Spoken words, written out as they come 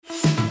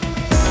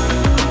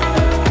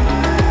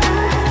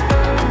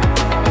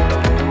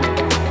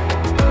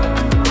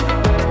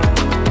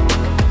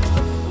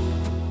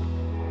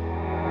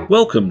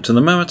Welcome to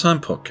the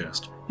Maritime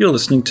Podcast. You're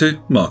listening to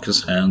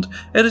Marcus Hand,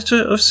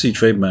 editor of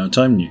Seatrade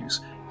Maritime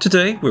News.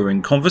 Today we're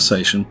in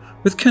conversation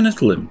with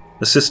Kenneth Lim,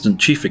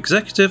 Assistant Chief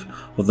Executive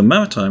of the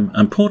Maritime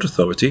and Port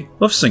Authority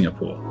of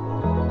Singapore.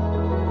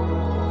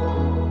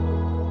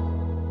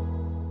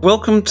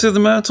 Welcome to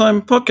the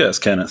Maritime Podcast,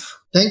 Kenneth.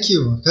 Thank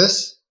you,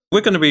 Marcus. We're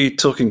going to be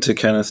talking to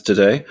Kenneth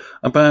today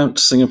about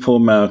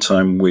Singapore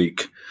Maritime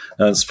Week.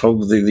 It's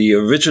probably the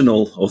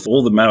original of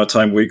all the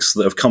maritime weeks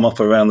that have come up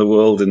around the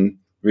world in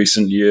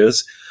recent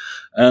years.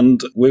 And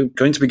we're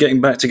going to be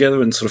getting back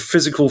together in sort of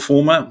physical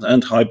format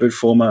and hybrid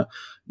format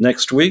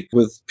next week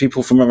with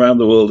people from around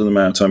the world in the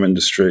maritime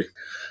industry.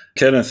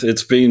 Kenneth,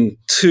 it's been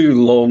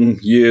 2 long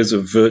years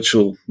of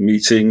virtual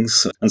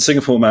meetings, and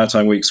Singapore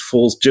Maritime Week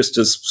falls just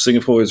as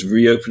Singapore is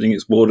reopening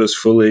its borders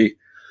fully.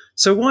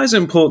 So why is it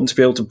important to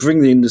be able to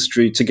bring the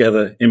industry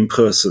together in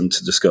person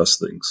to discuss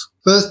things?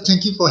 First,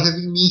 thank you for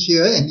having me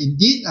here. And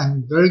indeed,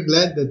 I'm very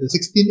glad that the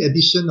 16th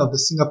edition of the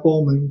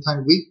Singapore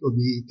Maritime Week will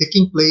be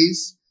taking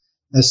place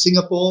as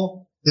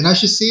Singapore, and I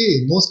should say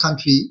in most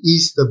countries,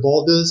 ease the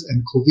borders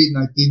and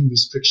COVID-19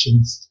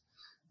 restrictions.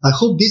 I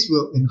hope this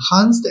will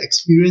enhance the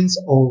experience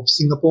of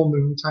Singapore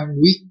Maritime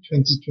Week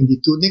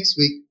 2022 next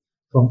week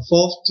from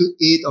 4th to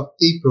 8th of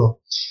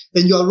April.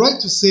 And you are right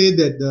to say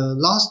that the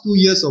last 2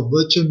 years of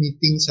virtual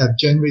meetings have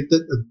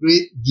generated a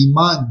great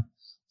demand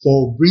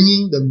for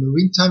bringing the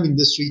maritime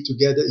industry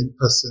together in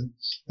person.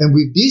 And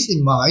with this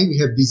in mind, we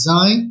have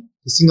designed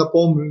the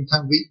Singapore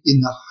Maritime Week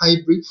in a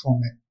hybrid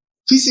format.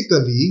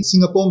 Physically,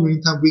 Singapore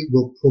Maritime Week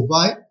will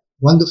provide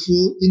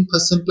wonderful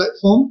in-person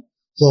platform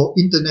for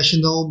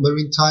international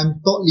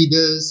maritime thought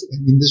leaders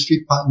and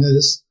industry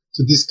partners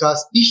to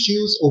discuss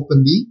issues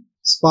openly,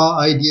 spar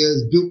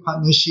ideas, build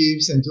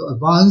partnerships, and to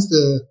advance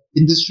the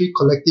industry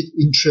collective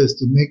interest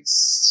to make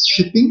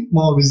shipping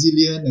more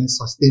resilient and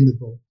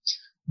sustainable.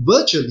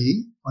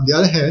 Virtually, on the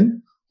other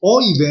hand,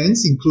 all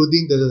events,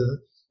 including the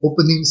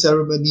opening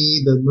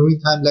ceremony, the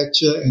maritime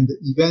lecture, and the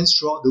events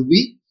throughout the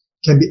week,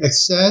 can be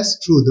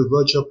accessed through the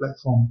virtual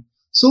platform.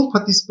 So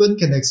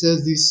participants can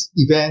access these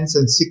events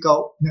and seek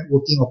out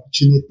networking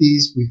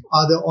opportunities with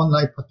other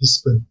online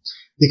participants.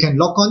 They can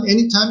log on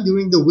anytime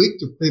during the week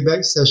to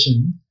playback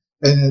session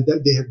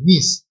that they have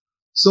missed.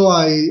 So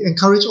I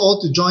encourage all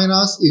to join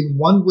us in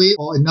one way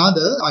or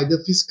another, either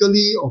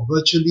physically or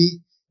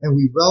virtually, and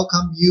we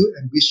welcome you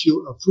and wish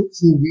you a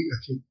fruitful week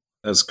ahead.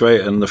 That's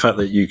great, and the fact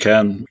that you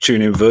can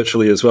tune in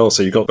virtually as well,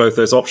 so you've got both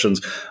those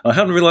options. I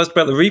hadn't realised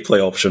about the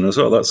replay option as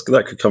well.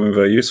 That could come in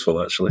very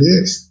useful, actually.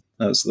 Yes.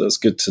 That's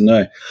good to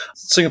know.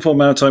 Singapore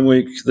Maritime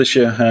Week this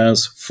year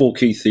has 4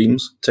 key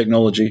themes: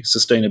 technology,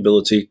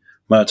 sustainability,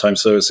 maritime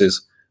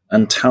services,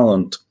 and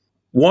talent.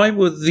 Why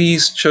were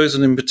these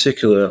chosen in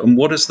particular, and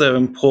what is their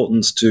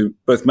importance to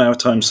both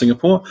Maritime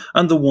Singapore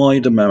and the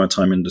wider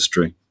maritime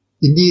industry?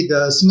 Indeed,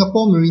 the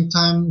Singapore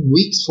Maritime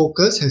Week's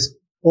focus has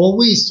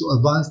always to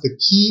advance the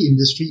key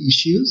industry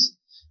issues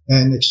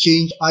and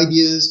exchange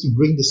ideas to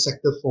bring the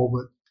sector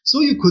forward.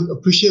 So you could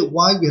appreciate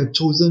why we have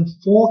chosen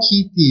 4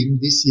 key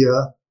themes this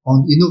year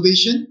on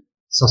innovation,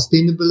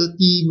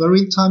 sustainability,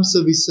 maritime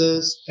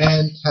services,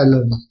 and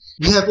talent.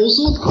 We have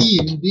also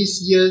themed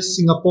this year's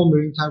Singapore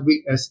Maritime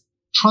Week as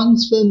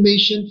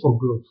transformation for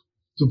growth,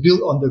 to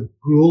build on the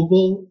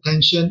global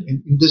tension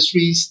and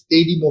industry's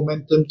steady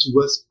momentum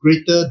towards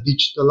greater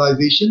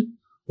digitalization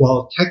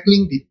while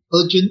tackling the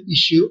urgent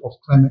issue of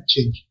climate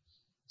change.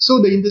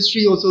 So the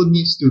industry also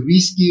needs to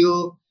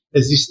reskill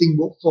existing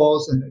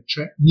workforce and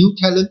attract new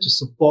talent to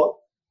support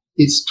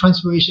its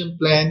transformation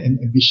plan and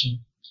ambition.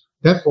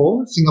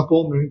 Therefore,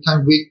 Singapore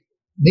Maritime Week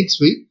next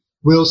week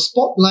will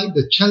spotlight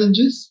the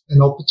challenges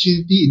and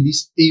opportunity in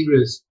these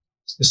areas,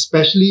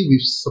 especially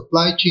with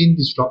supply chain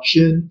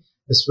disruption,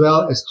 as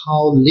well as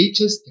how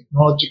latest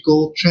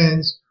technological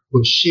trends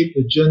will shape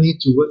the journey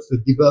towards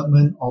the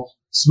development of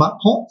smart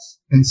ports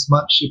and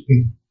smart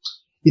shipping.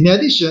 In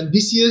addition,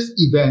 this year's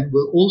event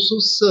will also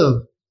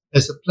serve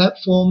as a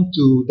platform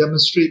to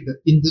demonstrate the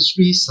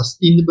industry's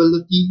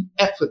sustainability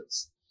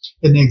efforts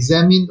and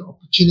examine the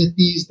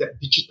opportunities that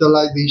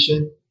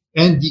digitalization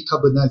and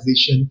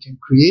decarbonization can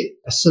create,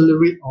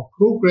 accelerate our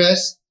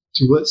progress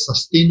towards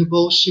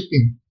sustainable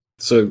shipping.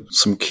 So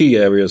some key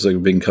areas that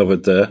have been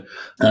covered there,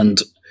 and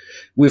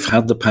we've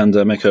had the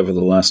pandemic over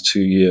the last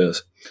 2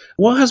 years.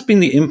 What has been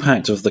the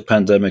impact of the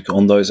pandemic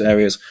on those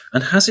areas,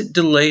 and has it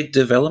delayed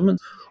development,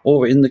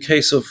 or in the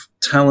case of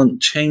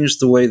talent, changed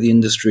the way the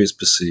industry is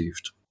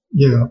perceived?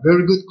 Yeah,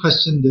 very good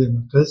question there,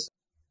 Marcus.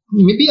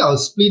 Maybe I'll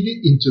split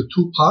it into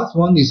 2 parts.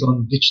 One is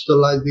on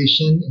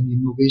digitalization and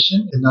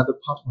innovation, another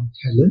part on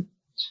talent.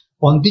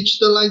 On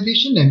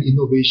digitalization and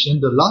innovation,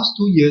 the last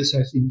 2 years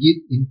has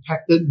indeed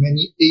impacted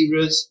many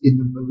areas in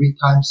the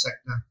maritime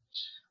sector.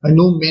 I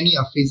know many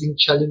are facing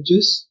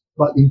challenges,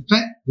 but in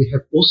fact, we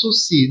have also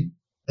seen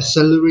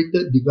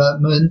accelerated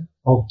development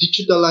of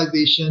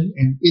digitalization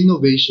and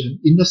innovation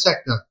in the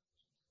sector.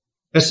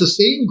 As the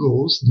saying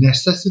goes,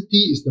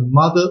 necessity is the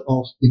mother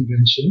of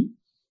invention.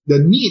 The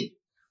need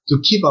to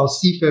keep our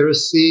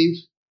seafarers safe,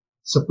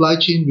 supply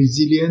chain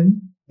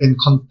resilient, and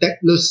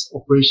contactless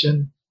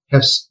operation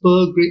have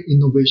spurred great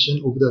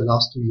innovation over the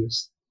last 2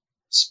 years.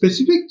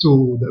 Specific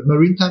to the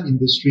maritime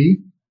industry,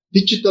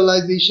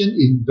 digitalization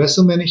in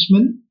vessel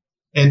management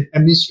and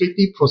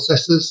administrative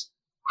processes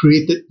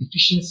created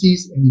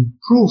efficiencies and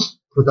improved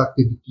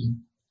productivity.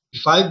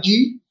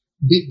 5G,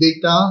 big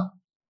data,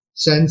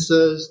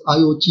 sensors,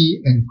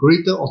 IoT, and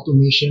greater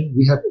automation,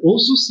 we have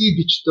also seen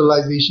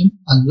digitalization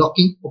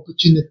unlocking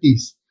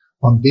opportunities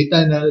on data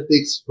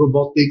analytics,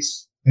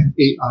 robotics, and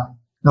AI.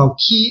 Now,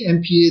 key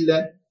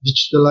MPA-led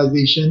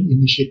digitalization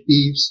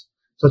initiatives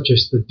such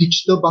as the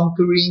digital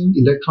bunkering,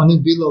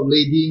 electronic bill of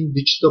lading,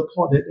 digital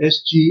port at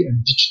SG,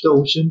 and digital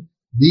ocean,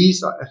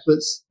 these are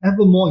efforts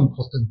ever more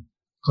important,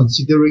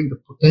 considering the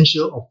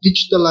potential of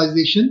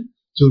digitalization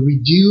to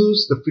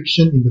reduce the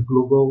friction in the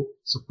global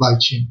supply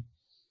chain.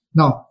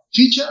 Now,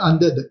 featured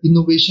under the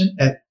Innovation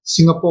at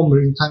Singapore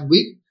Maritime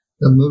Week,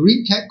 the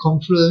Marine Tech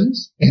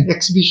Conference and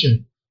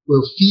Exhibition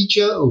will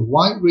feature a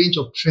wide range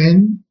of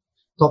trend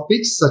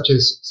topics such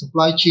as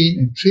supply chain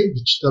and trade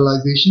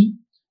digitalization,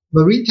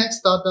 marine tech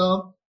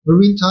startup,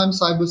 maritime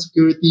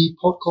cybersecurity,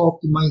 port core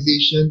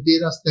optimization,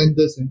 data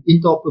standards and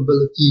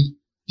interoperability,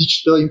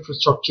 digital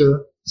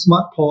infrastructure,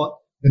 smart port,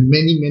 and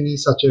many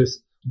such as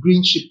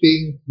green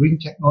shipping, green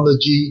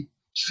technology,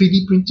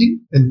 3D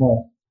printing, and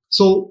more.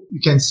 So you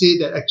can say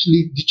that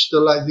actually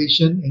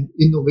digitalization and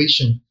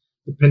innovation,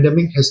 the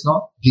pandemic has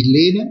not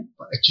delayed them,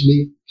 but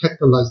actually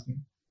catalyzed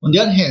them. On the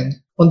other hand,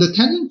 on the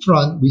talent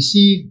front, we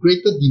see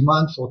greater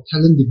demand for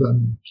talent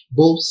development,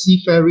 both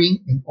seafaring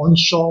and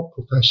onshore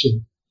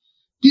profession.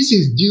 This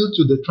is due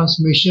to the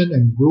transformation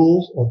and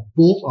growth of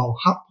both our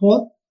hub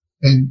port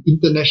and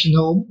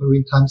international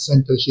maritime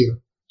center here.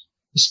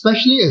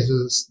 Especially as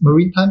the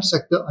maritime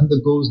sector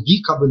undergoes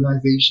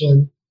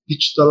decarbonization,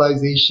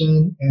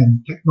 digitalization,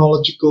 and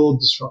technological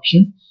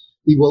disruption,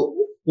 it will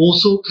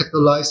also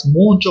catalyze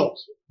more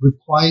jobs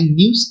requiring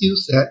new skill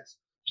sets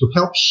to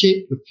help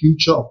shape the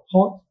future of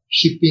port,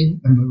 shipping,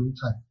 and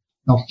maritime.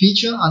 Now,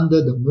 featured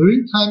under the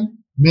Maritime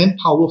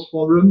Manpower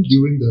Forum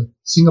during the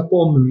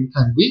Singapore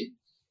Maritime Week,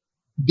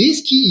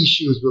 these key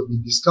issues will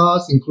be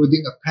discussed,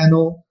 including a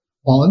panel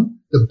on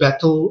the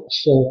battle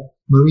for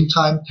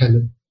maritime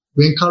talent.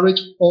 We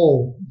encourage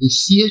all the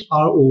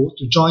CHRO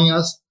to join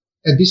us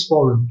at this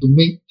forum to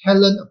make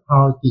talent a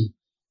priority,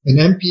 and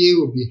MPA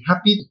will be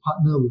happy to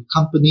partner with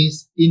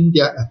companies in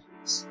their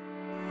efforts.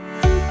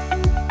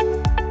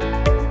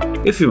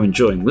 If you're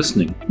enjoying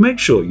listening, make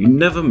sure you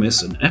never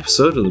miss an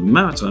episode of the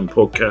Maritime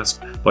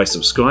Podcast by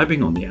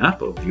subscribing on the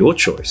app of your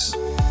choice.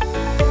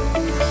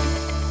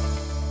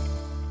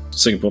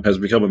 Singapore has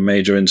become a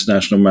major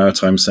international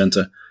maritime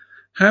centre.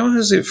 How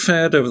has it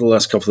fared over the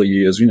last couple of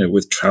years,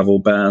 with travel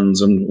bans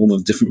and all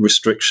the different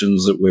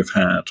restrictions that we've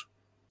had?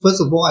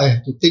 First of all, I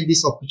have to take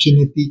this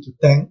opportunity to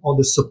thank all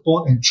the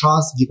support and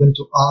trust given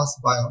to us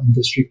by our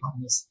industry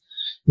partners.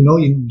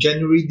 In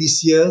January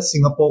this year,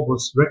 Singapore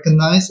was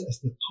recognized as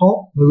the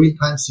top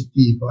maritime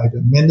city by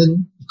the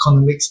Menon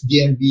Economics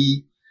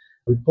DMB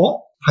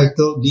report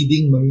titled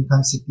Leading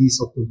Maritime Cities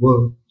of the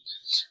World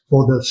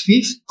for the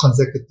 5th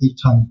consecutive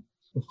time.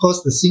 Of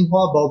course, the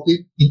Xinhua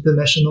Baltic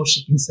International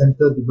Shipping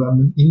Center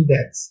Development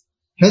Index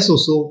has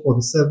also, for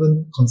the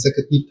 7th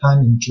consecutive time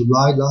in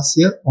July last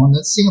year,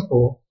 honored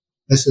Singapore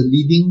as a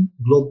leading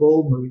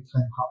global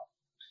maritime hub.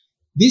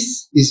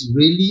 This is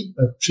really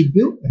a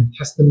tribute and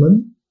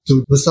testament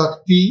to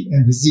versatility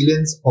and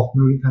resilience of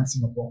maritime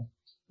Singapore,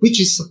 which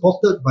is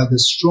supported by the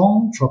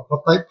strong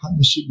tripartite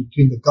partnership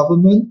between the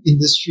government,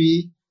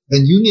 industry,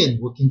 and union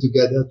working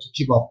together to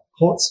keep our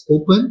ports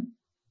open,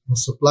 our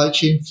supply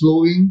chain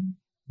flowing,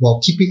 while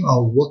keeping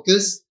our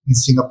workers in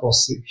Singapore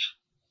safe.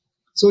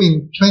 So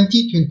in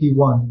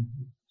 2021,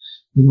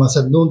 you must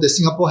have known that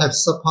Singapore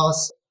has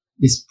surpassed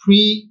its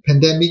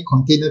pre-pandemic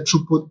container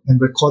throughput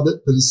and recorded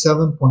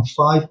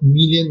 37.5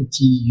 million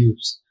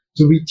TEUs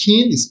to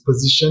retain its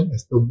position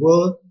as the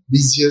world's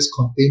busiest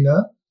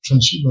container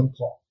transshipment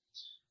port.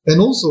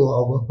 And also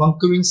our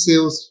bunkering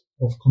sales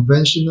of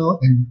conventional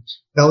and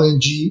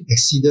LNG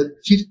exceeded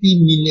 50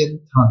 million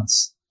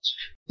tons.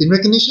 In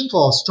recognition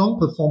for our strong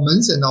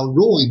performance and our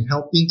role in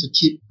helping to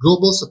keep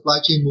global supply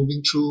chain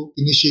moving through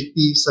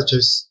initiatives such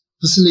as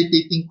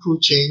facilitating crew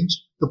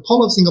change, the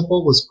Port of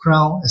Singapore was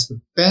crowned as the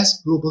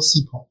best global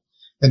seaport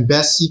and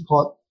best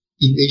seaport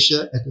in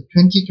Asia at the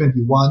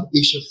 2021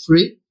 Asia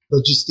Freight,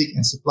 Logistic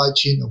and Supply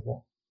Chain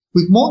Award.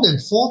 With more than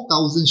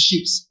 4,000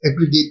 ships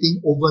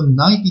aggregating over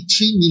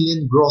 93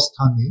 million gross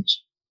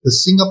tonnage, the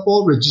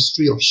Singapore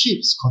Registry of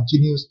Ships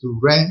continues to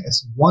rank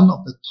as one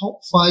of the top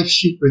 5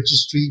 ship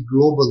registry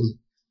globally,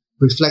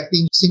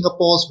 reflecting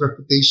Singapore's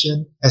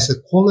reputation as a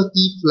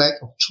quality flag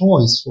of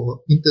choice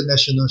for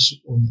international ship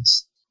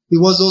owners. It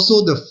was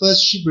also the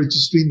first ship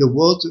registry in the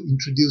world to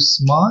introduce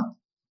smart,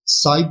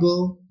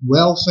 cyber,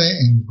 welfare,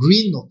 and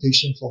green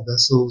notation for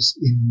vessels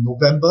in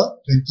November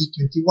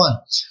 2021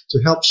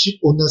 to help ship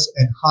owners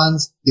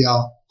enhance their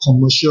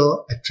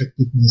commercial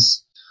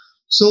attractiveness.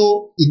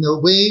 So in a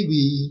way,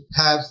 we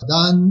have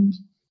done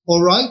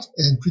all right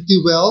and pretty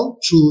well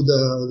through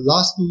the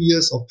last 2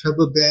 years of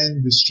travel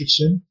ban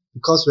restriction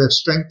because we have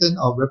strengthened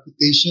our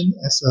reputation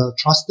as a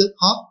trusted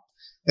hub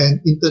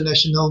an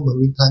international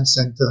maritime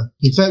center.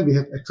 In fact, we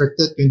have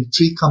attracted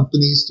 23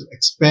 companies to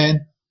expand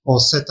or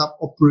set up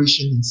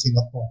operation in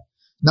Singapore.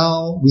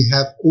 Now we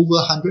have over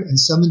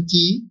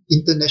 170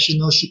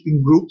 international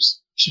shipping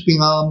groups,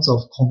 shipping arms of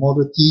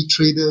commodity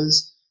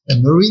traders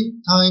and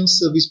maritime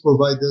service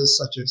providers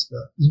such as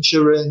the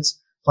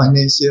insurance,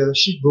 financier,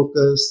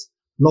 shipbrokers,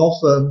 law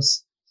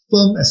firms,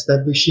 firm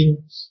establishing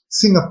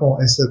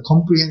Singapore as a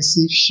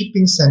comprehensive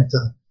shipping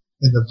center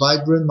and a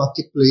vibrant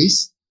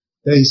marketplace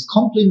that is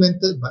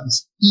complemented by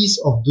its ease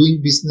of doing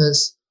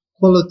business,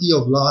 quality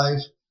of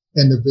life,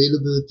 and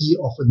availability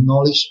of a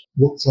knowledge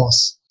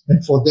workforce.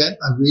 And for that,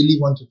 I really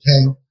want to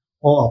thank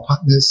all our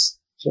partners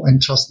for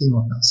entrusting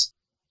on us.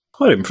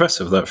 Quite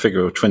impressive, that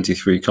figure of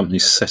 23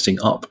 companies setting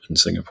up in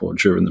Singapore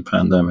during the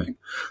pandemic.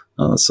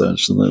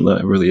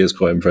 That really is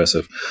quite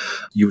impressive.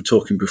 You were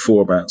talking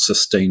before about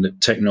sustained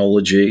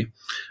technology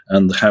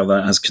and how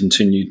that has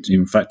continued.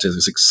 In fact, it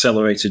has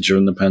accelerated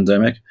during the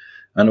pandemic.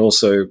 And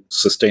also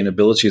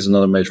sustainability is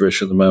another major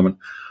issue at the moment.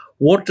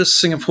 What does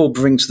Singapore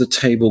bring to the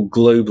table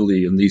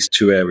globally in these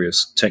two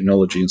areas,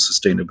 technology and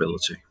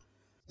sustainability?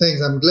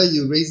 Thanks. I'm glad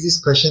you raised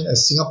this question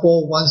as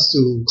Singapore wants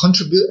to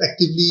contribute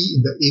actively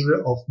in the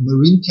area of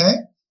marine tech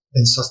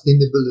and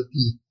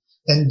sustainability.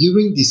 And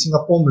during the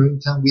Singapore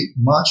Maritime Week,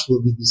 March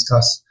will be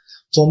discussed.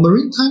 For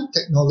maritime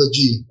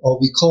technology, or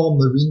we call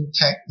marine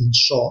tech in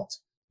short,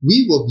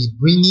 we will be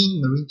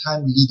bringing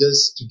maritime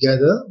leaders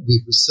together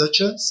with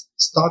researchers,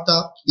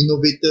 startup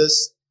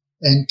innovators,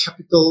 and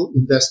capital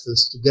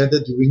investors together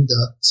during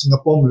the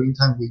Singapore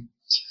Maritime Week.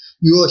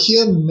 You will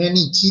hear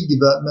many key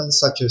developments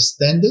such as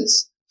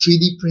standards,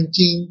 3D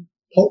printing,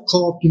 port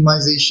core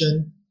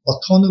optimization,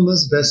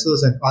 autonomous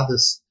vessels, and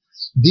others.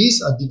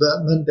 These are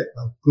developments that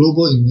are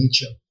global in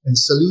nature, and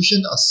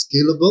solutions are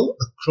scalable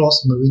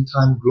across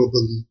maritime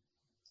globally.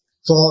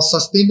 For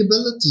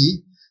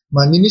sustainability,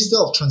 my Minister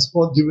of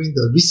Transport during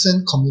the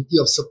recent Committee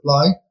of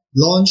Supply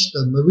launched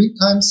the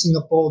Maritime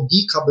Singapore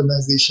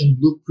Decarbonization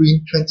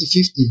Blueprint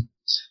 2050.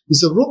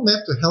 It's a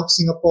roadmap to help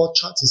Singapore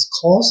chart its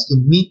course to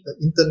meet the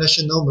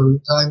International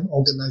Maritime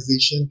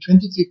Organization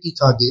 2050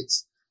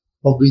 targets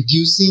of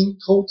reducing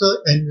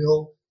total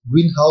annual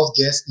greenhouse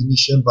gas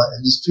emission by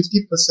at least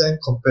 50%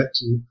 compared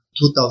to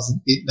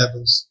 2008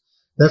 levels.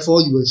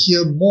 Therefore, you will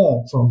hear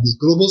more from the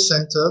Global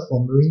Center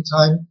for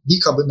Maritime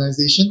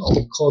Decarbonization, or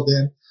we call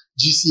them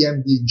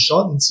GCMD in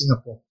short, in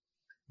Singapore.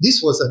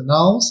 This was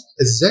announced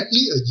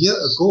exactly a year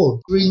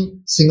ago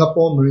during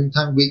Singapore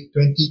Maritime Week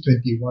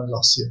 2021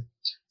 last year.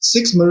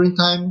 6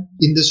 maritime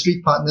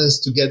industry partners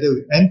together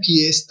with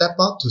MPA step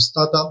up to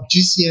start up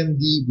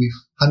GCMD with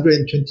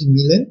 120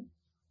 million.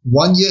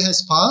 1 year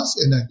has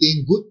passed and I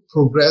think good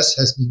progress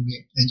has been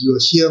made, and you will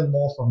hear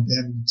more from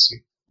them next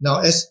week. Now,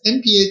 as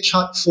MPA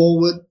chart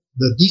forward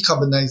the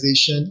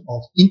decarbonization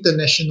of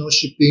international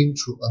shipping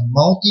through a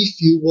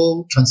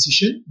multi-fuel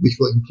transition, which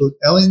will include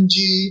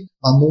LNG,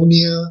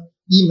 ammonia,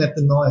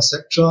 e-methanol,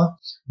 etc.,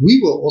 we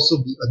will also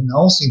be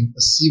announcing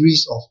a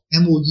series of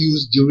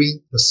MOUs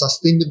during the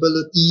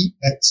Sustainability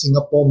at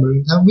Singapore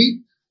Maritime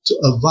Week to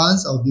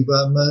advance our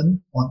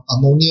development on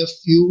ammonia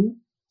fuel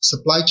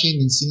supply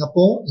chain in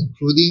Singapore,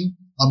 including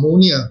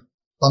ammonia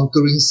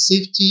bunkering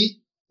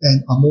safety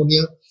and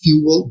ammonia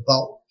fuel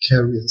bulk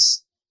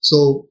carriers.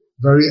 So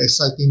very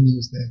exciting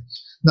news there.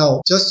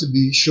 Now, just to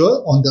be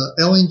sure, on the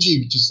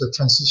LNG, which is the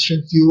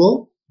transition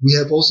fuel, we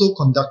have also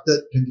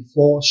conducted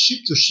 24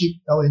 ship-to-ship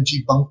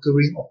LNG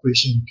bunkering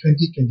operation in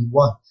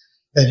 2021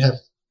 and have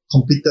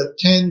completed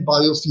 10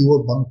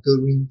 biofuel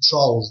bunkering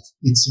trials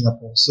in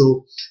Singapore.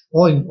 So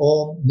all in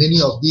all,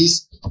 many of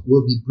these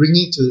will be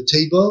bringing to the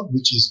table,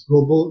 which is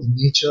global in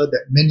nature,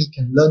 that many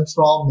can learn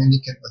from, many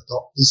can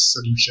adopt this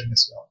solution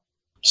as well.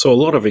 So a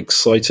lot of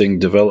exciting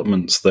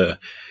developments there.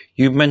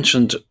 You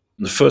mentioned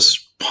the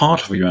first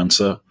part of your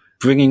answer,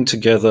 bringing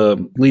together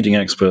leading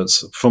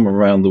experts from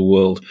around the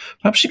world.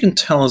 Perhaps you can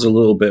tell us a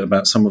little bit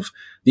about some of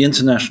the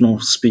international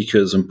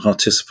speakers and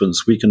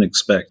participants we can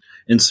expect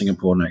in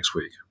Singapore next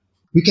week.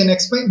 We can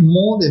expect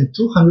more than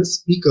 200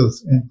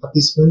 speakers and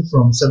participants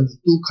from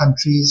 72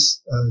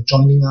 countries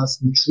joining us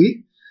next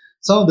week.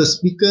 Some of the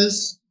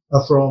speakers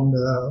are from,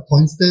 for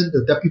instance,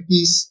 the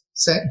Deputy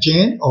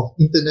Sec-Gen of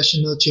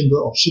International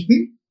Chamber of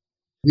Shipping.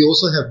 We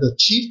also have the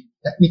Chief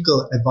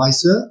Technical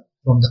Advisor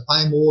from the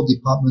IMO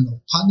Department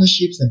of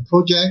Partnerships and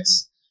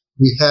Projects.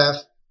 We have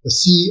the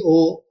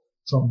CEO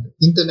from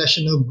the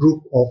International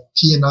Group of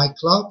P&I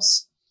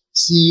Clubs,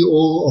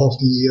 CEO of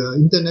the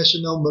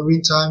International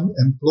Maritime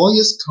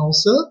Employers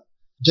Council,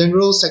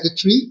 General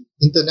Secretary,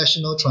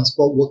 International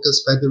Transport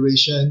Workers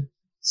Federation,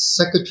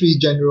 Secretary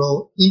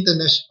General,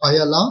 International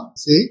IALA,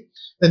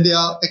 and there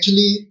are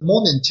actually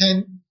more than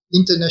 10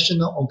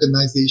 international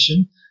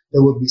organizations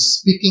that will be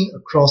speaking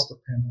across the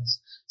panels.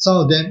 Some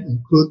of them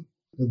include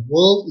the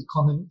World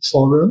Economic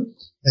Forum,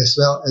 as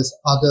well as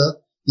other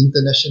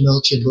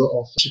international chamber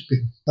of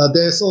shipping.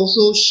 There's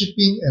also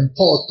shipping and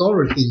port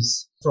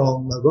authorities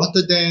from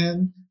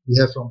Rotterdam. We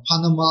have from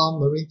Panama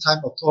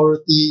Maritime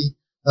Authority.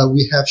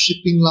 We have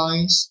shipping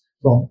lines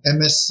from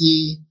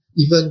MSC,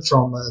 even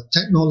from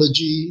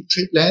technology,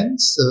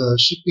 Tradelands,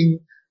 shipping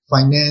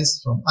finance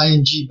from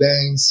ING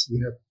Banks. We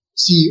have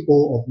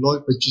CEO of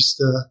Lloyd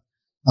Register.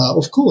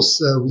 Of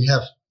course, we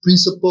have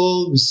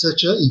principal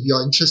researcher. If you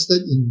are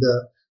interested in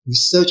the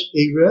research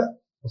area,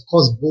 of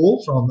course,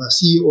 Bo from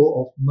CEO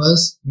of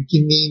Maersk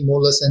McKinney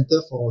Moeller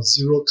Center for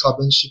Zero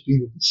Carbon Shipping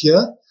will be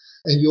here.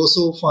 And you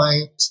also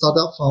find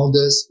startup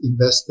founders,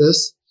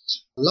 investors.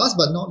 Last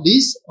but not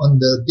least, on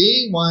the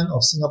day one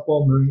of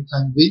Singapore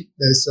Maritime Week,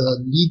 there's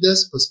a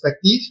leader's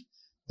perspective.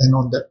 And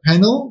on that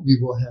panel, we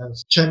will have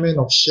Chairman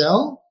of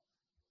Shell,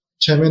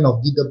 Chairman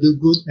of DW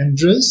Good,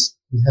 Andres.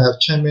 We have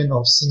Chairman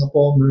of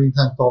Singapore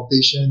Maritime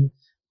Foundation,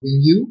 Wing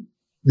Yu.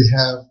 We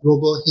have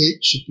Global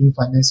Head Shipping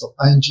Finance of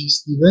ING,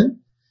 Stephen.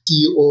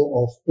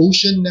 CEO of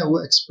Ocean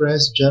Network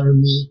Express,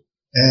 Jeremy.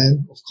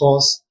 And of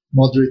course,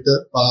 moderated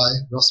by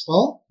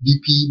Raspal,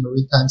 VP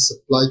Maritime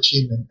Supply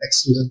Chain and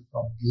Excellence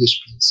from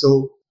BHP.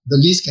 So the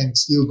list can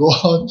still go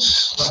on,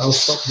 but I'll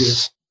stop here.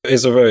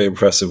 It's a very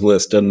impressive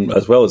list, and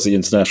as well as the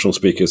international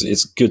speakers,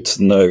 it's good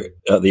to know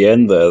at the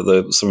end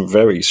there some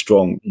very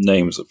strong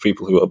names of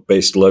people who are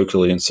based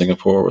locally in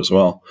Singapore as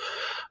well.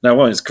 Now,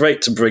 well, it's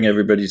great to bring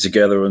everybody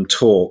together and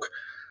talk,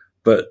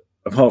 but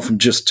apart from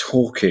just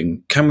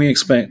talking, can we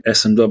expect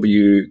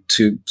S&W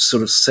to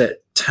sort of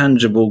set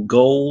tangible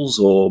goals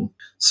or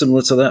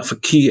similar to that for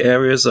key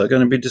areas that are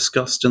going to be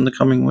discussed in the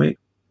coming week?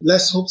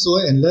 Let's hope so,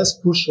 and let's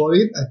push for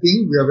it. I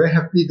think we are very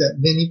happy that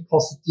many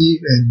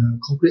positive and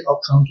concrete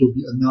outcomes will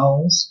be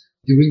announced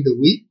during the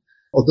week.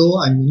 Although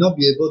I may not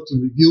be able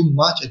to review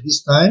much at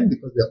this time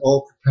because we're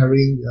all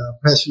preparing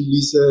press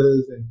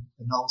releases and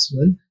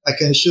announcements, I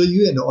can assure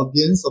you and the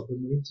audience of the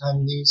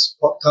Maritime News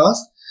podcast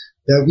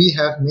that we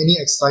have many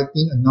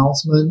exciting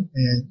announcements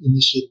and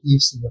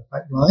initiatives in the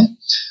pipeline.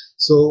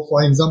 So,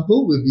 for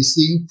example, we'll be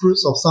seeing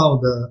fruits of some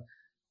of the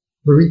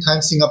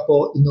Maritime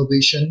Singapore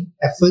innovation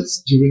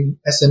efforts during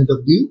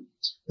S&W.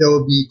 There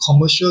will be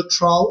commercial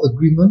trial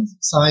agreements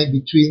signed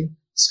between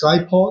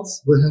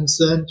Skyports,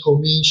 Wilhelmsen,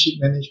 Tommy Ship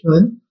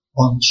Management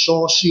on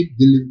shore ship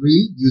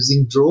delivery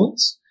using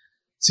drones.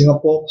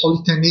 Singapore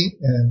Polytechnic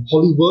and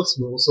Polyworks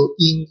will also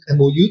ink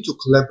MOU to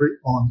collaborate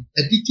on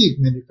additive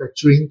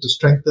manufacturing to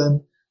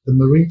strengthen the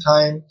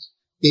maritime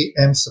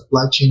AM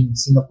supply chain in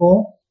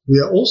Singapore. We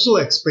are also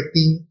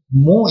expecting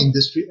more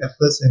industry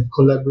efforts and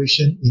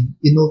collaboration in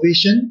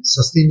innovation,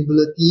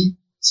 sustainability,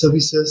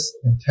 services,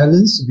 and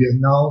talents to be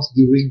announced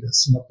during the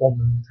Singapore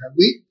Maritime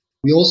Week.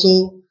 We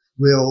also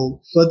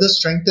will further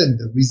strengthen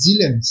the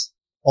resilience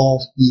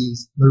of the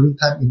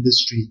maritime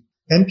industry.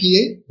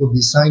 MPA will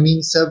be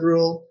signing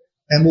several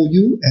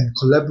MOU and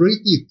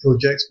collaborative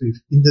projects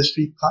with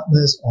industry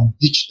partners on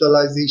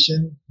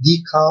digitalization,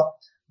 decarb,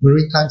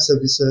 maritime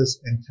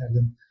services, and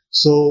talent.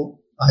 So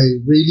I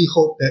really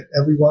hope that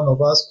every one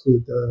of us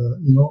could,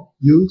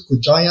 you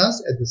could join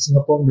us at the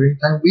Singapore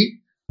Maritime Week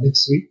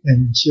next week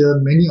and hear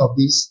many of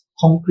these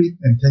concrete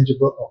and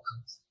tangible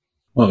outcomes.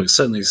 Well, it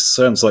certainly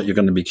sounds like you're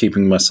going to be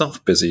keeping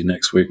myself busy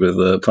next week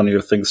with plenty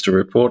of things to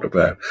report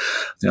about.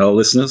 Our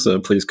listeners,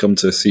 please come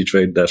to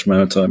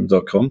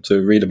seatrade-maritime.com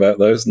to read about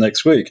those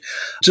next week.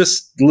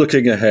 Just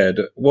looking ahead,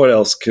 what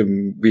else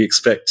can we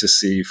expect to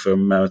see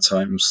from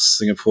Maritime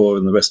Singapore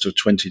in the rest of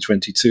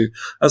 2022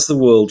 as the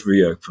world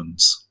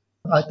reopens?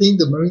 I think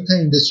the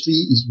maritime industry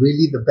is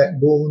really the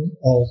backbone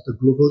of the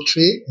global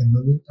trade, and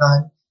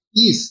maritime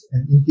is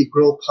an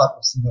integral part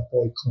of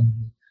Singapore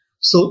economy.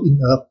 So in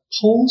a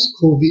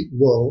post-COVID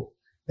world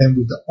and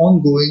with the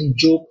ongoing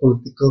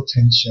geopolitical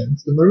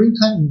tensions, the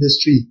maritime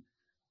industry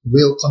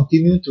will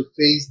continue to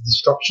face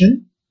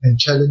disruption and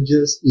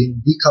challenges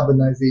in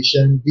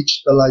decarbonization,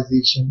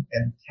 digitalization,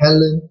 and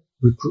talent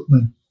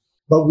recruitment.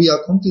 But we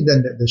are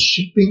confident that the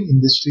shipping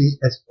industry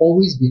has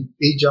always been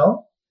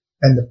agile,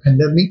 and the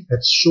pandemic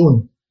has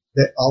shown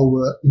that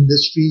our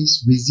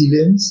industry's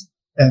resilience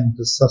and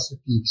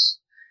versatilities.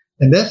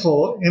 And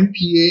therefore,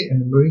 MPA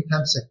and the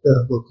maritime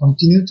sector will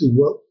continue to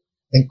work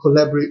and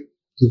collaborate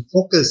to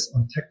focus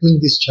on tackling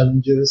these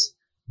challenges,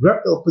 grab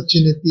the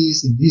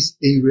opportunities in these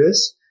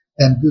areas,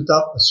 and build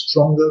up a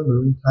stronger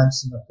maritime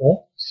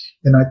Singapore.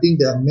 And I think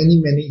there are many,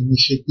 many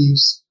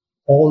initiatives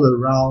all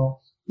around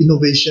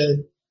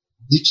innovation,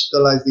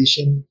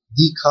 digitalization,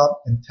 decarb,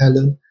 and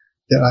talent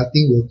that I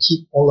think will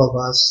keep all of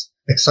us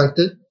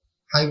excited,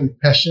 high with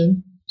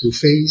passion to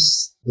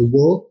face the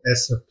world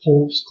as a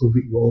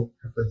post-COVID world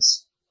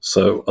happens.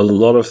 So a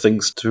lot of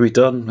things to be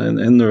done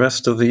in the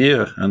rest of the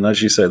year. And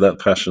as you say, that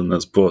passion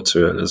that's brought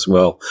to it as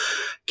well.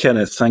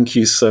 Kenneth, thank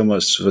you so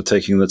much for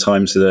taking the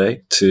time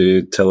today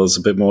to tell us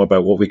a bit more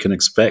about what we can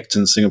expect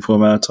in Singapore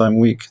Maritime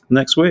Week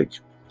next week.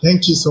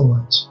 Thank you so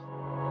much.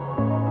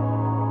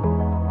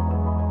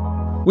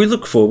 We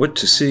look forward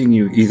to seeing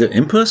you either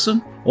in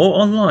person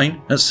or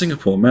online at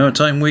Singapore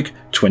Maritime Week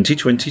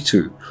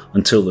 2022.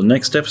 Until the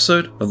next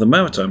episode of the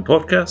Maritime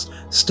Podcast,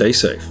 stay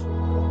safe.